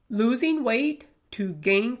Losing weight to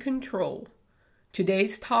gain control.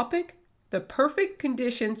 Today's topic, the perfect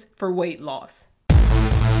conditions for weight loss.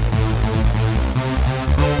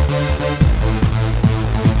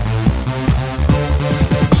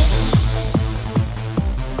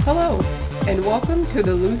 Hello, and welcome to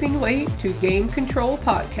the Losing Weight to Gain Control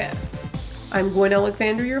podcast. I'm Gwen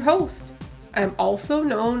Alexander, your host. I'm also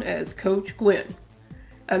known as Coach Gwen.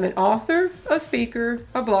 I'm an author, a speaker,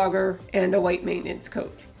 a blogger, and a weight maintenance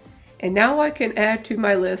coach. And now I can add to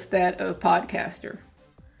my list that of podcaster.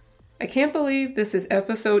 I can't believe this is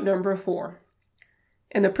episode number 4.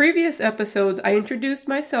 In the previous episodes, I introduced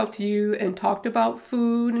myself to you and talked about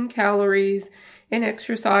food and calories and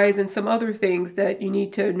exercise and some other things that you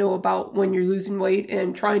need to know about when you're losing weight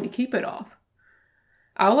and trying to keep it off.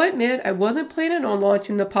 I'll admit I wasn't planning on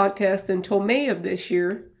launching the podcast until May of this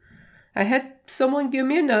year. I had someone give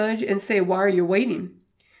me a nudge and say, "Why are you waiting?"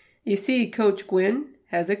 You see, Coach Gwen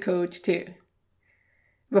has a coach too.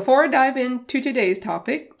 Before I dive into today's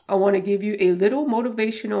topic, I want to give you a little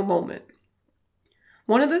motivational moment.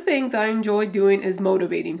 One of the things I enjoy doing is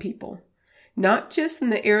motivating people, not just in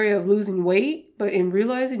the area of losing weight, but in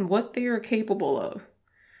realizing what they are capable of.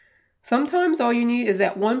 Sometimes all you need is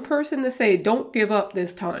that one person to say, "Don't give up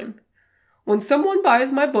this time." When someone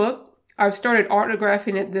buys my book, I've started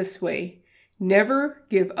autographing it this way: never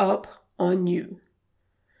give up on you.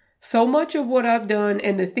 So much of what I've done,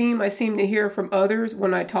 and the theme I seem to hear from others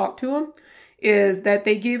when I talk to them, is that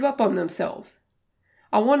they gave up on themselves.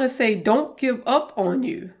 I want to say, don't give up on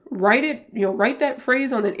you. Write that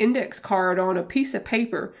phrase on an index card on a piece of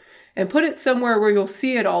paper and put it somewhere where you'll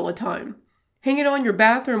see it all the time. Hang it on your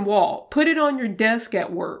bathroom wall. Put it on your desk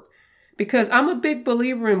at work. Because I'm a big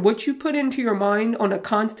believer in what you put into your mind on a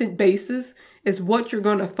constant basis is what you're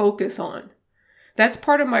going to focus on. That's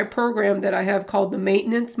part of my program that I have called the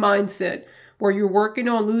Maintenance Mindset, where you're working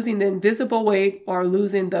on losing the invisible weight or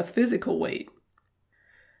losing the physical weight.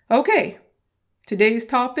 Okay, today's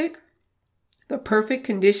topic, the perfect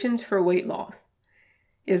conditions for weight loss.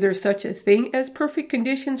 Is there such a thing as perfect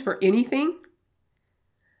conditions for anything?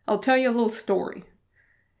 I'll tell you a little story.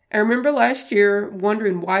 I remember last year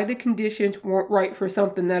wondering why the conditions weren't right for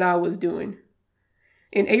something that I was doing.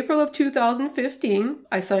 In April of 2015,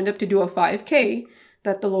 I signed up to do a 5K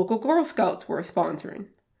that the local Girl Scouts were sponsoring.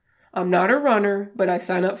 I'm not a runner, but I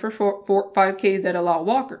signed up for 5Ks that allow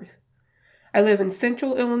walkers. I live in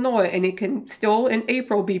central Illinois, and it can still in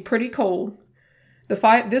April be pretty cold.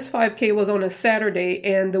 This 5K was on a Saturday,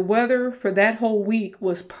 and the weather for that whole week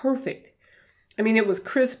was perfect. I mean, it was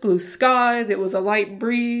crisp blue skies, it was a light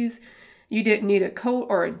breeze, you didn't need a coat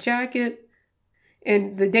or a jacket.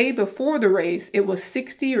 And the day before the race, it was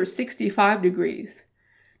 60 or 65 degrees.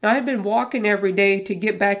 Now, I had been walking every day to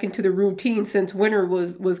get back into the routine since winter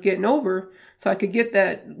was getting over, so I could get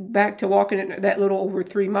that back to walking that little over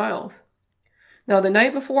 3 miles. Now, the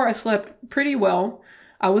night before, I slept pretty well.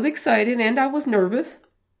 I was excited and I was nervous.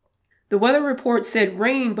 The weather report said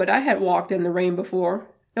rain, but I had walked in the rain before.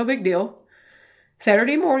 No big deal.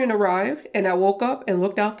 Saturday morning arrived, and I woke up and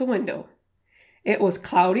looked out the window. It was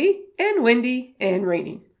cloudy and windy and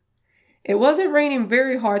raining. It wasn't raining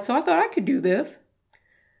very hard, so I thought I could do this.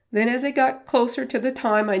 Then as it got closer to the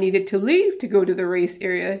time I needed to leave to go to the race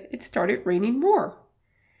area, it started raining more.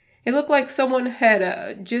 It looked like someone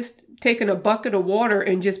had just taken a bucket of water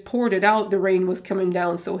and just poured it out. The rain was coming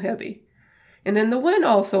down so heavy. And then the wind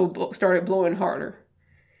also started blowing harder.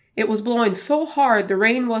 It was blowing so hard the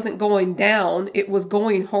rain wasn't going down, it was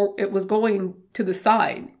going to the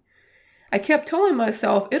side. I kept telling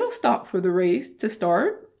myself it'll stop for the race to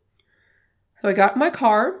start. So I got in my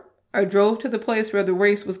car, I drove to the place where the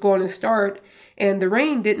race was going to start, and the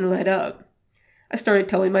rain didn't let up. I started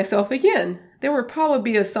telling myself again, there would probably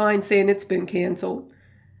be a sign saying it's been canceled.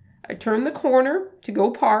 I turned the corner to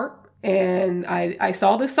go park, and I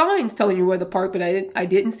saw the signs telling you where to park, but I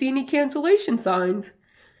didn't see any cancellation signs.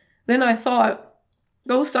 Then I thought,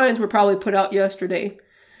 those signs were probably put out yesterday.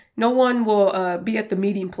 No one will be at the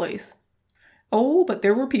meeting place. Oh, but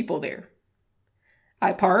there were people there.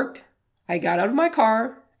 I parked, I got out of my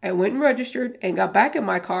car, I went and registered and got back in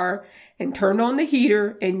my car and turned on the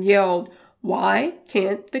heater and yelled, "Why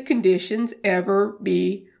can't the conditions ever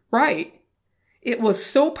be right? It was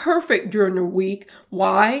so perfect during the week,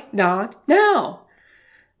 why not now?"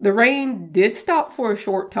 The rain did stop for a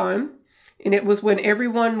short time, and it was when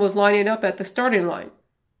everyone was lining up at the starting line.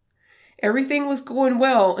 Everything was going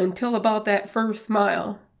well until about that first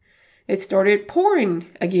mile. It started pouring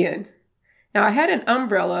again. Now, I had an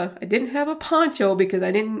umbrella. I didn't have a poncho because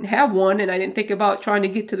I didn't have one, and I didn't think about trying to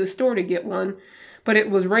get to the store to get one. But it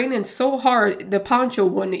was raining so hard, the poncho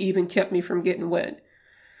wouldn't even kept me from getting wet.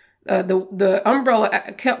 The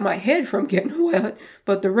umbrella kept my head from getting wet,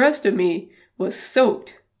 but the rest of me was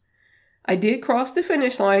soaked. I did cross the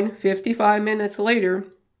finish line 55 minutes later,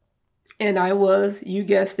 and I was, you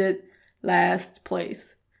guessed it, last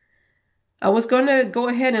place. I was going to go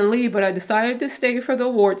ahead and leave, but I decided to stay for the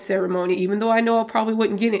award ceremony, even though I know I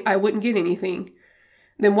wouldn't get anything.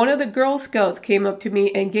 Then one of the Girl Scouts came up to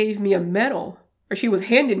me and gave me a medal, or she was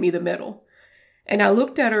handing me the medal. And I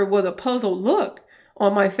looked at her with a puzzled look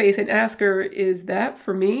on my face and asked her, "Is that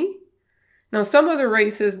for me?" Now, some other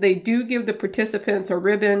races, they do give the participants a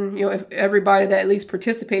ribbon, if everybody that at least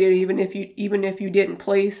participated, even if you didn't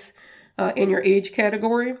place in your age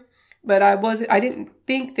category. But I didn't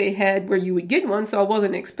think they had where you would get one, so I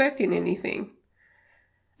wasn't expecting anything.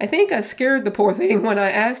 I think I scared the poor thing when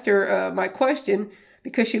I asked her my question,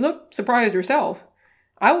 because she looked surprised herself.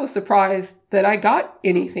 I was surprised that I got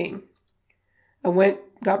anything. I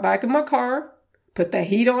got back in my car, put the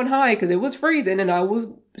heat on high because it was freezing and I was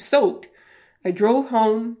soaked. I drove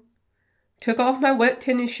home, took off my wet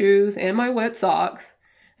tennis shoes and my wet socks.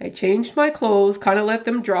 I changed my clothes, kind of let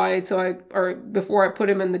them dry before I put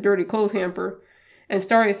them in the dirty clothes hamper, and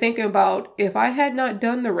started thinking about if I had not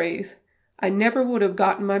done the race, I never would have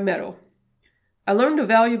gotten my medal. I learned a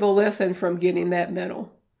valuable lesson from getting that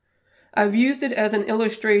medal. I've used it as an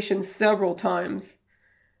illustration several times,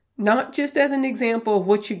 not just as an example of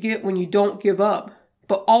what you get when you don't give up,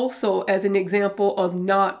 but also as an example of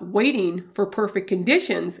not waiting for perfect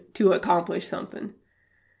conditions to accomplish something.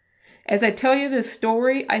 As I tell you this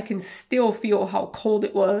story, I can still feel how cold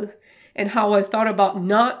it was and how I thought about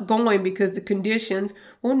not going because the conditions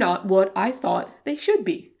were not what I thought they should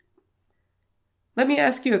be. Let me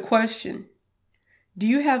ask you a question. Do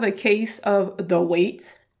you have a case of the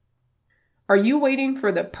wait? Are you waiting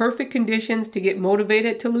for the perfect conditions to get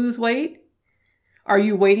motivated to lose weight? Are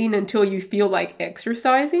you waiting until you feel like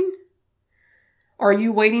exercising? Are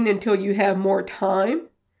you waiting until you have more time?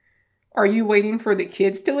 Are you waiting for the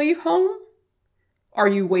kids to leave home? Are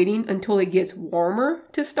you waiting until it gets warmer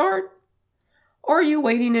to start? Or are you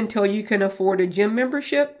waiting until you can afford a gym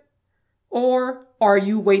membership? Or are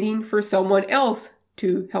you waiting for someone else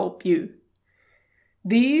to help you?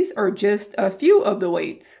 These are just a few of the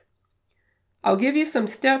waits. I'll give you some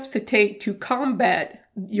steps to take to combat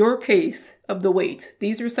your case of the waits.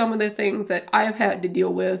 These are some of the things that I've had to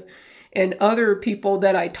deal with and other people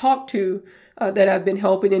that I talk to that I've been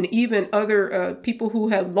helping, and even other people who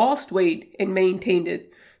have lost weight and maintained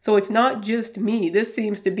it. So it's not just me. This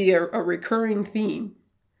seems to be a recurring theme.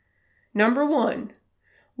 Number 1,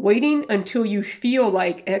 waiting until you feel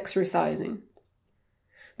like exercising.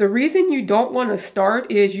 The reason you don't want to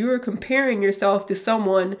start is you are comparing yourself to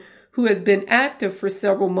someone who has been active for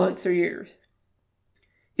several months or years.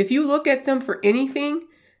 If you look at them for anything,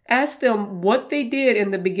 ask them what they did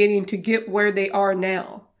in the beginning to get where they are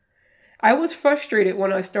now. I was frustrated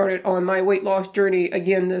when I started on my weight loss journey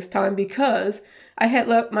again this time because I had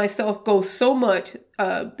let myself go so much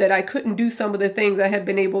that I couldn't do some of the things I had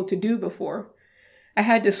been able to do before. I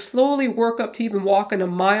had to slowly work up to even walking a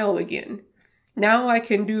mile again. Now I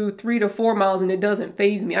can do 3 to 4 miles and it doesn't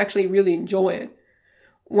faze me. I actually really enjoy it.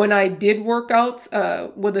 When I did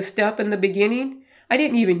workouts with a step in the beginning, I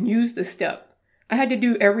didn't even use the step. I had to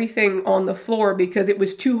do everything on the floor because it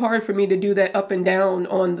was too hard for me to do that up and down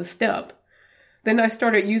on the step. Then I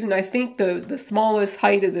started using, I think the smallest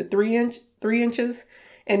height is 3 inches,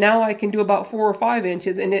 and now I can do about 4 or 5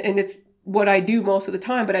 inches, and it's what I do most of the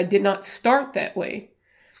time, but I did not start that way.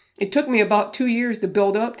 It took me about 2 years to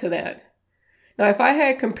build up to that. Now, if I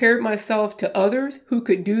had compared myself to others who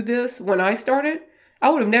could do this when I started, I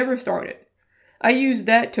would have never started. I used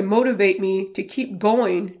that to motivate me to keep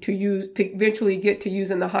going to eventually get to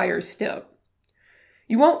using the higher step.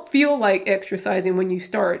 You won't feel like exercising when you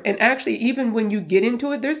start. And actually, even when you get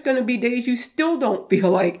into it, there's going to be days you still don't feel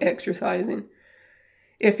like exercising.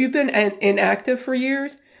 If you've been inactive for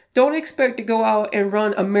years, don't expect to go out and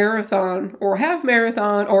run a marathon or half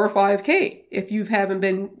marathon or a 5K if you haven't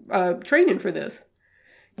been training for this.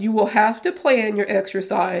 You will have to plan your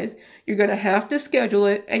exercise, you're going to have to schedule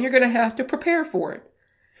it, and you're going to have to prepare for it.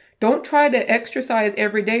 Don't try to exercise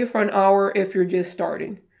every day for an hour if you're just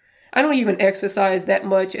starting. I don't even exercise that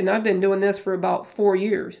much, and I've been doing this for about 4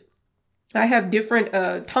 years. I have different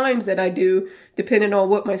times that I do depending on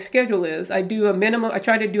what my schedule is. I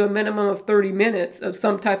try to do a minimum of 30 minutes of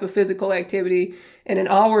some type of physical activity, and an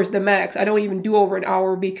hour is the max. I don't even do over an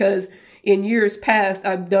hour because in years past,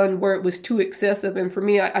 I've done where it was too excessive. And for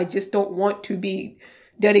me, I just don't want to be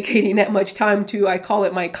dedicating that much time to, I call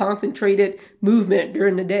it my concentrated movement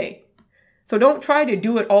during the day. So don't try to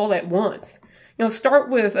do it all at once. Start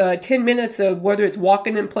with 10 minutes of whether it's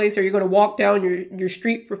walking in place or you're going to walk down your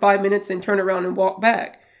street for 5 minutes and turn around and walk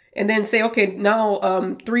back. And then say, okay,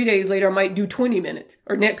 now 3 days later, I might do 20 minutes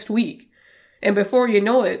or next week. And before you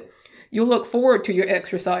know it, you'll look forward to your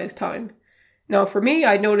exercise time. Now, for me,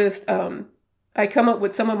 I noticed I come up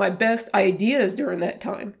with some of my best ideas during that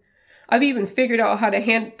time. I've even figured out how to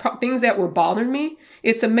handle things that were bothering me.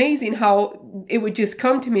 It's amazing how it would just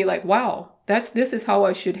come to me like, wow, this is how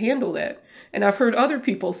I should handle that. And I've heard other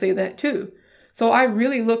people say that too. So I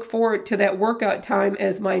really look forward to that workout time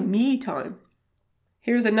as my me time.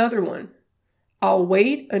 Here's another one. I'll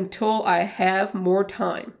wait until I have more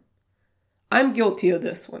time. I'm guilty of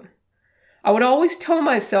this one. I would always tell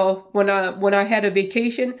myself when I had a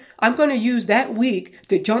vacation, I'm going to use that week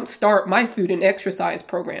to jumpstart my food and exercise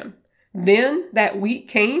program. Then that week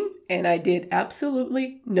came and I did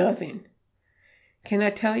absolutely nothing. Can I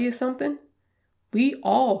tell you something? We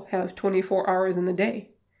all have 24 hours in the day.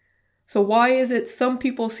 So why is it some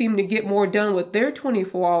people seem to get more done with their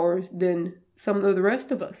 24 hours than some of the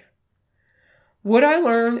rest of us? What I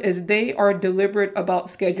learned is they are deliberate about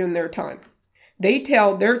scheduling their time. They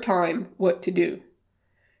tell their time what to do.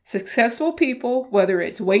 Successful people, whether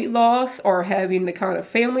it's weight loss or having the kind of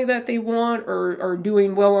family that they want or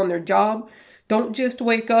doing well on their job, don't just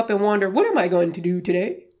wake up and wonder, what am I going to do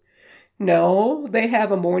today? No, they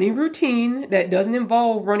have a morning routine that doesn't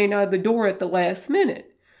involve running out of the door at the last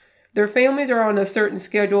minute. Their families are on a certain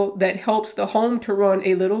schedule that helps the home to run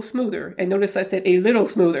a little smoother. And notice I said a little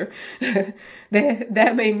smoother.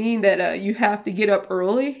 that may mean that you have to get up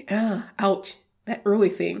early. Ouch, that early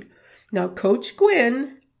thing. Now,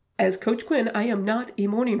 as Coach Gwen, I am not a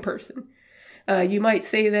morning person. You might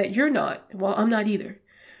say that you're not. Well, I'm not either.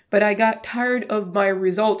 But I got tired of my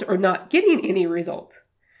results or not getting any results.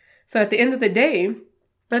 So at the end of the day,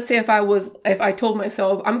 let's say if I told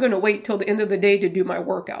myself I'm going to wait till the end of the day to do my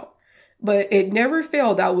workout, but it never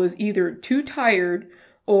failed. I was either too tired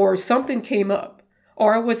or something came up,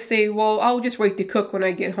 or I would say, well, I'll just wait to cook when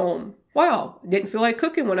I get home. Wow, didn't feel like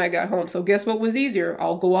cooking when I got home. So guess what was easier?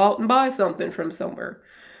 I'll go out and buy something from somewhere.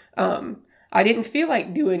 I didn't feel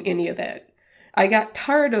like doing any of that. I got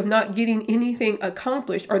tired of not getting anything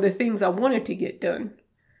accomplished or the things I wanted to get done.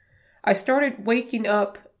 I started waking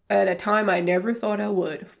up at a time I never thought I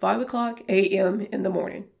would, 5:00 a.m. in the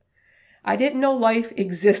morning. I didn't know life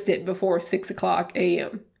existed before 6:00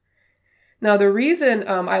 a.m. Now, the reason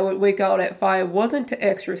I would wake out at 5 wasn't to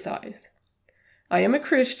exercise. I am a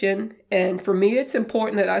Christian, and for me, it's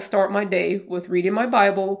important that I start my day with reading my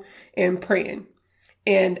Bible and praying.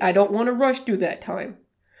 And I don't want to rush through that time.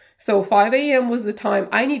 So 5 a.m. was the time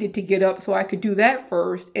I needed to get up so I could do that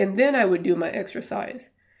first, and then I would do my exercise.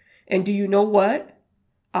 And do you know what?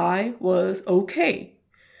 I was okay.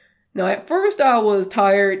 Now, at first I was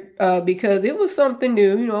tired because it was something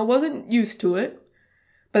new. I wasn't used to it.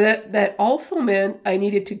 But that also meant I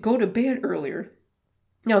needed to go to bed earlier.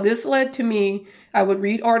 Now, this led to me, I would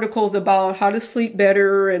read articles about how to sleep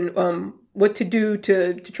better and what to do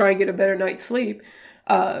to try and get a better night's sleep.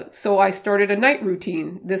 So I started a night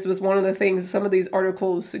routine. This was one of the things some of these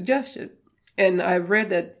articles suggested. And I've read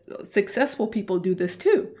that successful people do this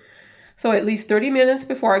too. So at least 30 minutes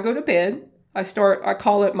before I go to bed, I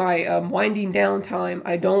call it my winding down time.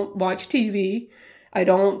 I don't watch TV. I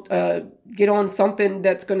don't get on something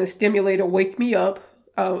that's going to stimulate or wake me up.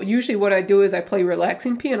 Usually what I do is I play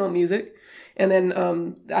relaxing piano music. And then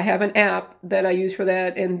I have an app that I use for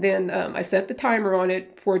that. And then I set the timer on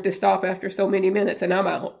it for it to stop after so many minutes, and I'm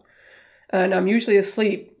out. And I'm usually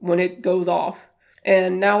asleep when it goes off.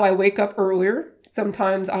 And now I wake up earlier.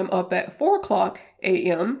 Sometimes I'm up at 4:00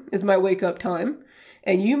 a.m. is my wake up time.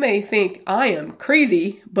 And you may think I am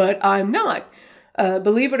crazy, but I'm not.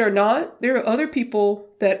 Believe it or not, there are other people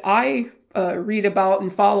that I read about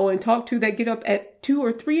and follow and talk to that get up at 2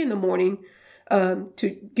 or 3 in the morning to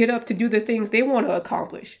get up to do the things they want to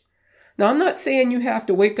accomplish. Now, I'm not saying you have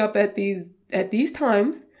to wake up at these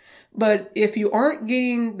times, but if you aren't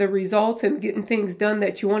getting the results and getting things done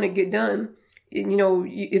that you want to get done,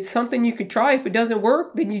 it's something you could try. If it doesn't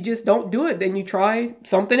work, then you just don't do it. Then you try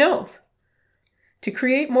something else. To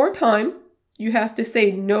create more time, you have to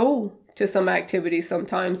say no to some activities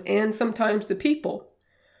sometimes, and sometimes to people.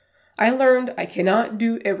 I learned I cannot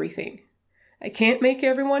do everything. I can't make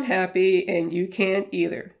everyone happy, and you can't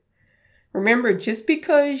either. Remember, just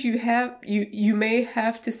because you may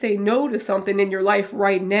have to say no to something in your life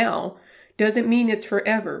right now doesn't mean it's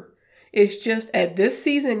forever. It's just at this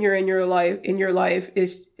season you're in your life,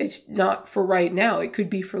 it's not for right now. It could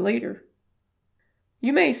be for later.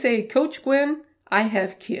 You may say, Coach Gwen, I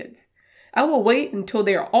have kids. I will wait until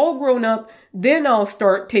they are all grown up. Then I'll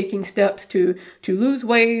start taking steps to lose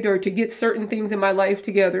weight or to get certain things in my life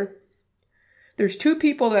together. There's 2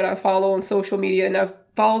 people that I follow on social media, and I've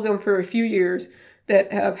followed them for a few years,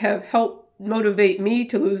 that have helped motivate me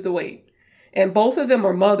to lose the weight. And both of them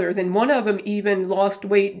are mothers, and one of them even lost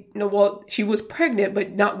weight. Well, she was pregnant,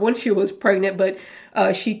 but not when she was pregnant, but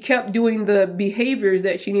she kept doing the behaviors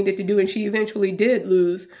that she needed to do, and she eventually did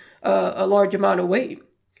lose a large amount of weight.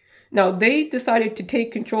 Now, they decided to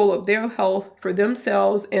take control of their health for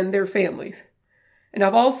themselves and their families. And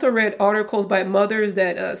I've also read articles by mothers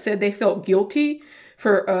that said they felt guilty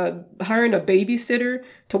for hiring a babysitter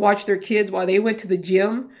to watch their kids while they went to the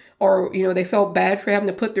gym, or, they felt bad for having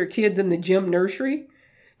to put their kids in the gym nursery.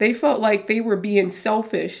 They felt like they were being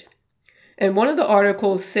selfish. And one of the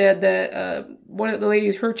articles said that one of the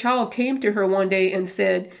ladies, her child came to her one day and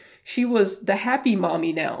said she was the happy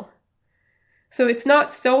mommy now. So it's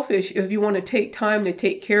not selfish if you want to take time to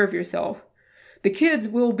take care of yourself. The kids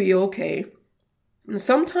will be okay. And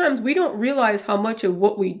sometimes we don't realize how much of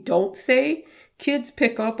what we don't say kids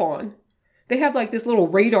pick up on. They have like this little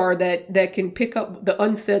radar that can pick up the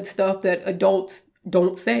unsaid stuff that adults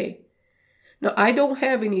don't say. Now, I don't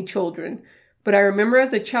have any children, but I remember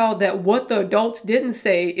as a child that what the adults didn't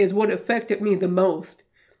say is what affected me the most.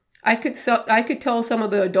 I could tell some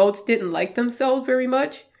of the adults didn't like themselves very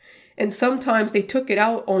much, and sometimes they took it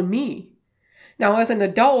out on me. Now, as an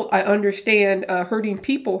adult, I understand hurting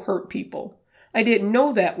people hurt people. I didn't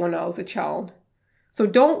know that when I was a child. So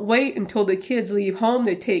don't wait until the kids leave home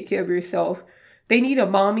to take care of yourself. They need a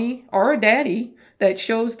mommy or a daddy that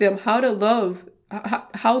shows them how to love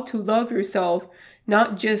yourself,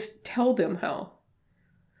 not just tell them how.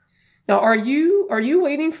 Now, are you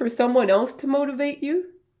waiting for someone else to motivate you?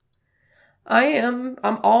 I am.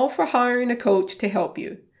 I'm all for hiring a coach to help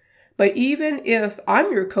you. But even if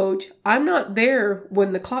I'm your coach, I'm not there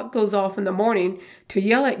when the clock goes off in the morning to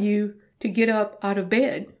yell at you to get up out of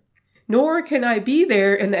bed. Nor can I be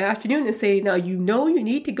there in the afternoon and say, now you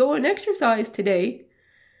need to go and exercise today.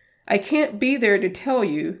 I can't be there to tell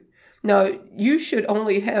you, now you should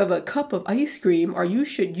only have a cup of ice cream, or you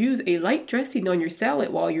should use a light dressing on your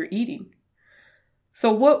salad while you're eating.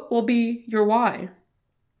 So what will be your why?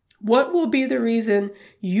 What will be the reason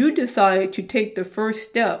you decide to take the first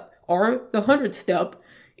step or the 100th step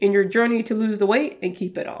in your journey to lose the weight and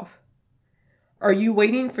keep it off? Are you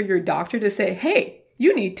waiting for your doctor to say, hey,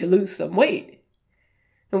 you need to lose some weight?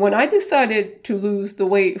 And when I decided to lose the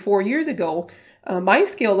weight 4 years ago, my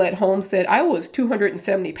scale at home said I was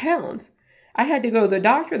 270 pounds. I had to go to the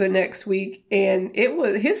doctor the next week, and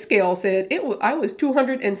his scale said I was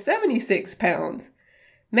 276 pounds.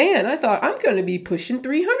 Man, I thought I'm going to be pushing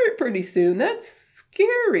 300 pretty soon. That's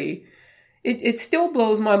scary. It still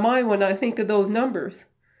blows my mind when I think of those numbers.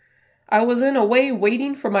 I was in a way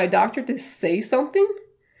waiting for my doctor to say something.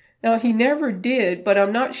 Now, he never did, but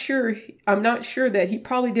I'm not sure that he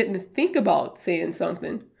probably didn't think about saying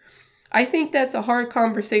something. I think that's a hard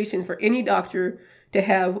conversation for any doctor to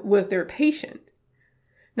have with their patient.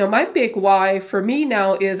 Now, my big why for me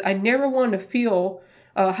now is I never want to feel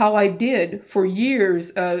how I did for years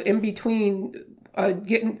in between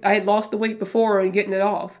I had lost the weight before and getting it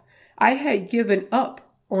off. I had given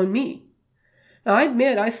up on me. Now, I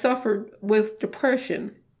admit I suffered with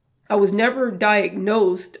depression. I was never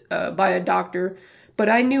diagnosed by a doctor, but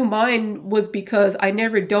I knew mine was because I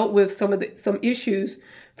never dealt with some issues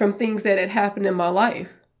from things that had happened in my life.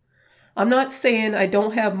 I'm not saying I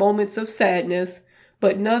don't have moments of sadness,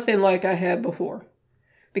 but nothing like I had before,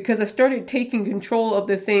 because I started taking control of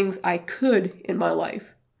the things I could in my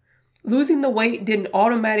life. Losing the weight didn't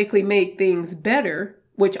automatically make things better,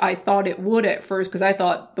 which I thought it would at first, because I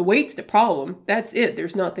thought the weight's the problem. That's it.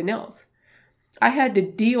 There's nothing else. I had to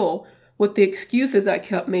deal with the excuses I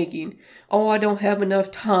kept making. Oh, I don't have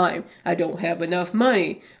enough time. I don't have enough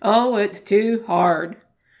money. Oh, it's too hard.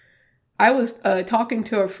 I was talking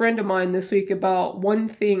to a friend of mine this week about one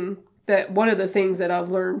of the things that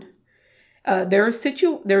I've learned. There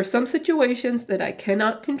are some situations that I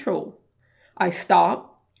cannot control. I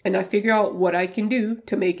stop and I figure out what I can do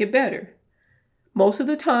to make it better. Most of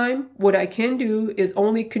the time, what I can do is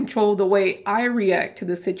only control the way I react to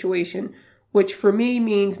the situation, which for me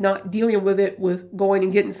means not dealing with it with going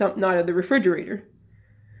and getting something out of the refrigerator.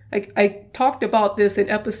 I talked about this in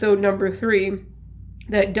episode number 3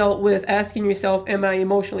 that dealt with asking yourself, am I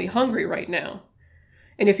emotionally hungry right now?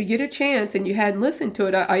 And if you get a chance and you hadn't listened to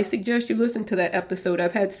it, I suggest you listen to that episode.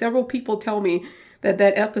 I've had several people tell me that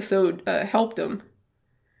episode helped them.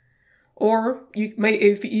 Or you may,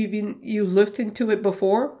 if even you listened to it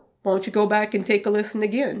before, why don't you go back and take a listen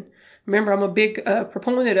again? Remember, I'm a big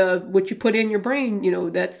proponent of what you put in your brain.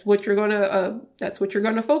 That's what you're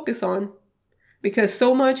gonna focus on, because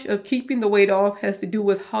so much of keeping the weight off has to do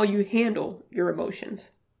with how you handle your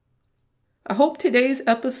emotions. I hope today's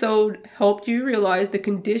episode helped you realize the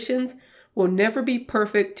conditions will never be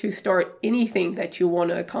perfect to start anything that you want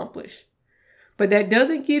to accomplish. But that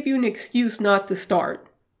doesn't give you an excuse not to start.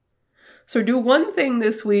 So do one thing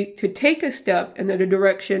this week to take a step in the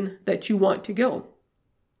direction that you want to go.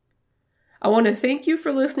 I want to thank you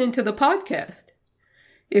for listening to the podcast.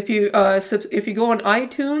 If you go on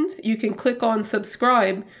iTunes, you can click on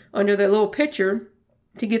subscribe under the little picture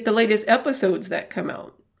to get the latest episodes that come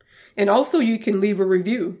out. And also you can leave a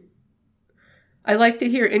review. I'd like to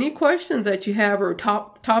hear any questions that you have or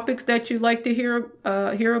topics that you'd like to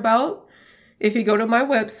hear about. If you go to my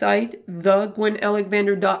website,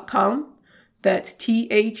 thegwenalexander.com, that's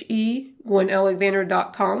THE,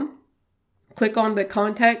 click on the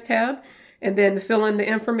contact tab, and then fill in the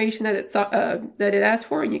information that it asks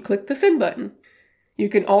for, and you click the send button. You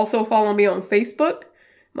can also follow me on Facebook.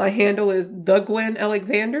 My handle is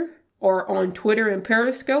thegwenalexander, or on Twitter and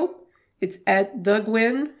Periscope, it's at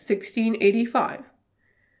thegwen1685.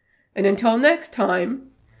 And until next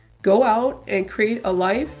time, go out and create a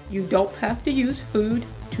life you don't have to use food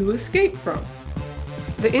to escape from.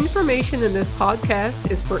 The information in this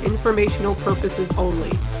podcast is for informational purposes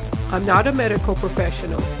only. I'm not a medical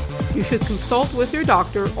professional. You should consult with your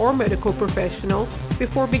doctor or medical professional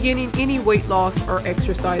before beginning any weight loss or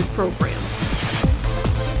exercise program.